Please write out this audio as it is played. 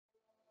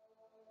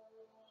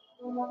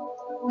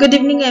Good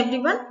evening,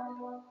 everyone.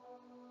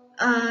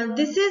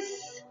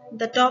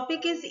 The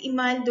topic is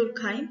Emile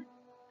Durkheim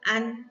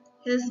and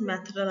his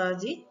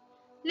methodology.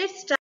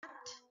 Let's start.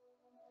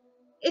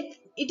 It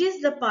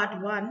is the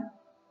part one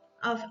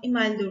of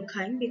Emile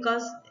Durkheim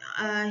because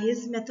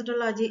his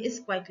methodology is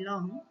quite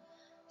long.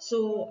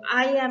 So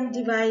I am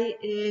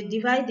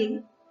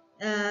dividing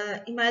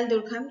Emile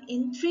Durkheim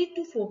in 3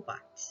 to 4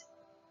 parts.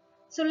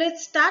 So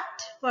let's start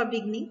for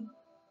beginning.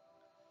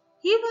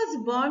 He was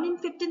born in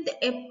 15th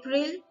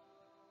April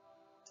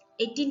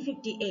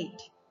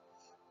 1858.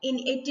 In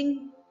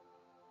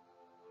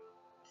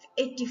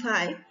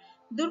 1885,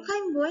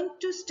 Durkheim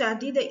went to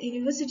study the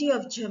University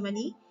of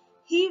Germany.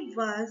 He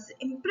was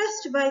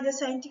impressed by the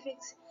scientific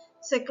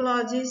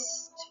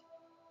psychologist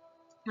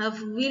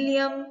of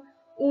William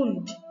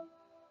Wundt.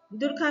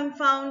 Durkheim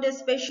found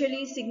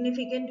especially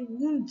significant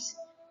Wundt's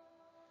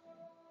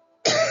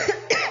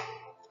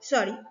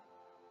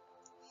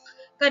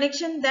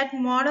connection that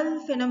moral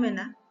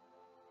phenomena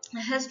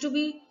has to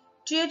be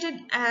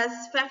treated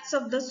as facts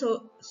of the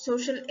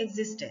social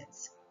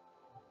existence.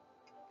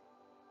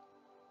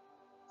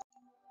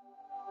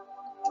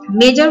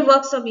 Major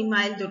works of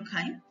Emile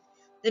Durkheim: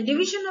 The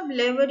Division of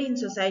Labor in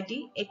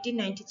Society,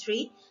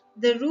 1893;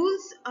 The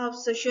Rules of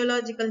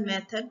Sociological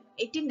Method,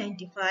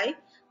 1895;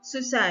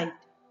 Suicide,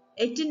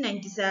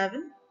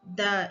 1897;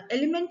 The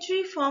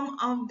Elementary Form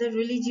of the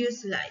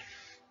Religious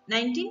Life,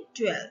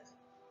 1912.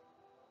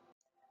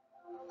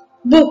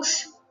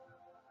 Books: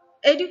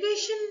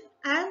 Education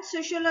and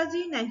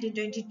Sociology,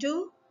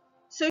 1922;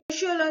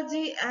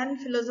 Sociology and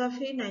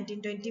Philosophy,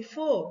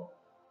 1924;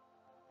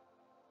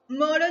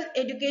 Moral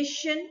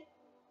Education,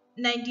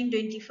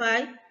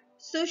 1925;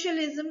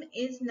 Socialism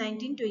is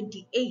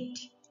 1928.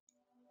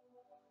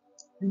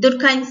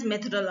 Durkheim's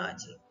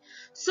methodology.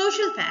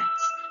 Social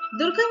facts.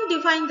 Durkheim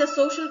defined the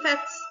social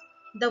facts,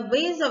 the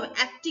ways of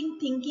acting,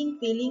 thinking,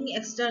 feeling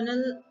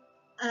external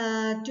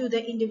to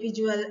the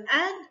individual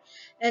and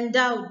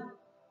endowed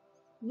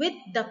with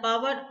the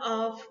power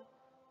of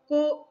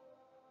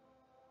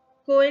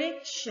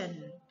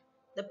coercion.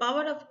 The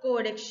power of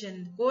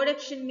coercion.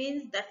 Coercion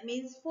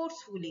means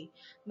forcefully,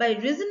 by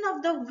reason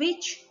of the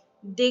which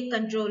they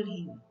control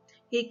him.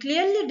 He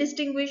clearly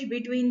distinguished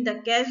between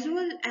the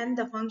causal and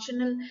the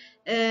functional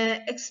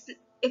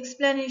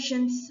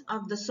explanations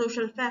of the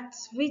social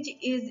facts, which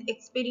is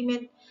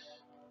explanation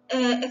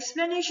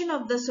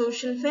of the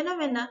social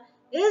phenomena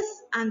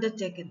is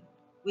undertaken.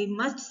 We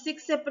must seek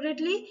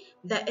separately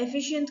the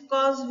efficient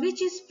cause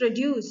which is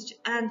produced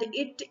and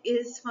it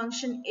is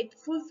function it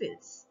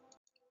fulfills.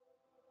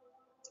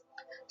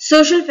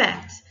 Social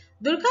facts.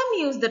 Durkheim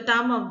used the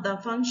term of the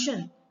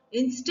function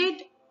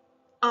instead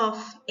of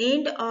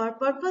end or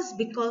purpose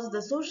because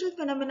the social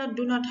phenomena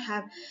do not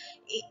have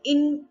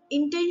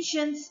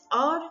intentions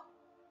or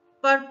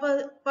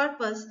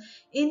purpose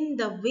in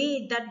the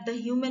way that the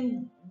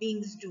human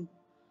beings do.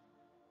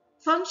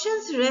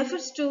 Functions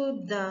refers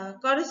to the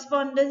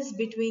correspondence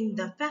between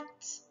the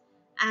facts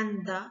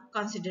and the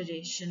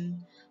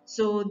consideration.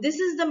 So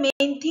this is the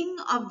main thing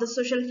of the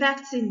social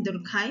facts in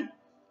Durkheim.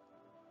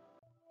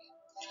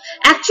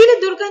 Actually,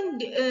 Durkheim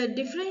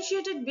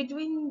differentiated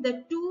between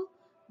the two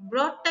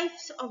broad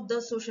types of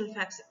the social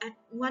facts.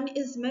 One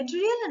is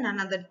material and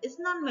another is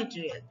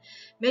non-material.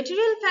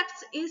 Material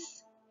facts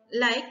is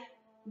like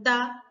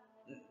the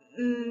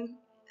um,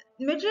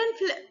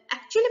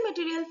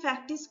 material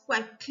fact is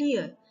quite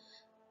clear.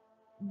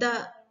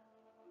 The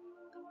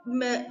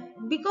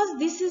because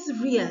this is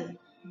real,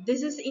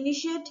 this is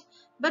initiate,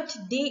 but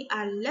they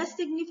are less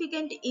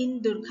significant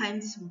in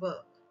Durkheim's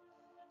work.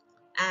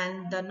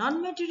 And the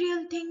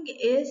non-material thing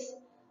is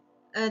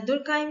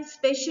Durkheim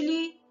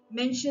specially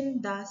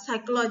mentioned the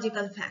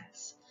psychological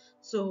facts.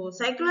 So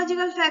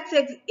psychological facts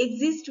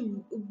exist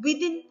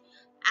within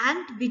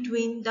and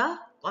between the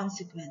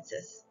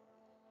consequences.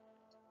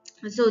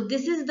 So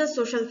this is the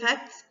social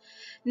facts.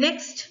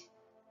 Next,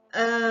 we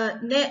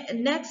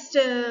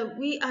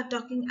are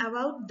talking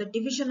about the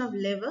division of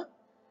labor.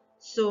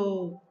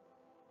 So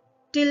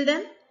till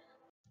then,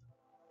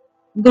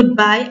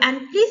 goodbye,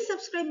 and please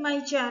subscribe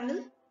my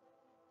channel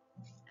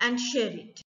and share it.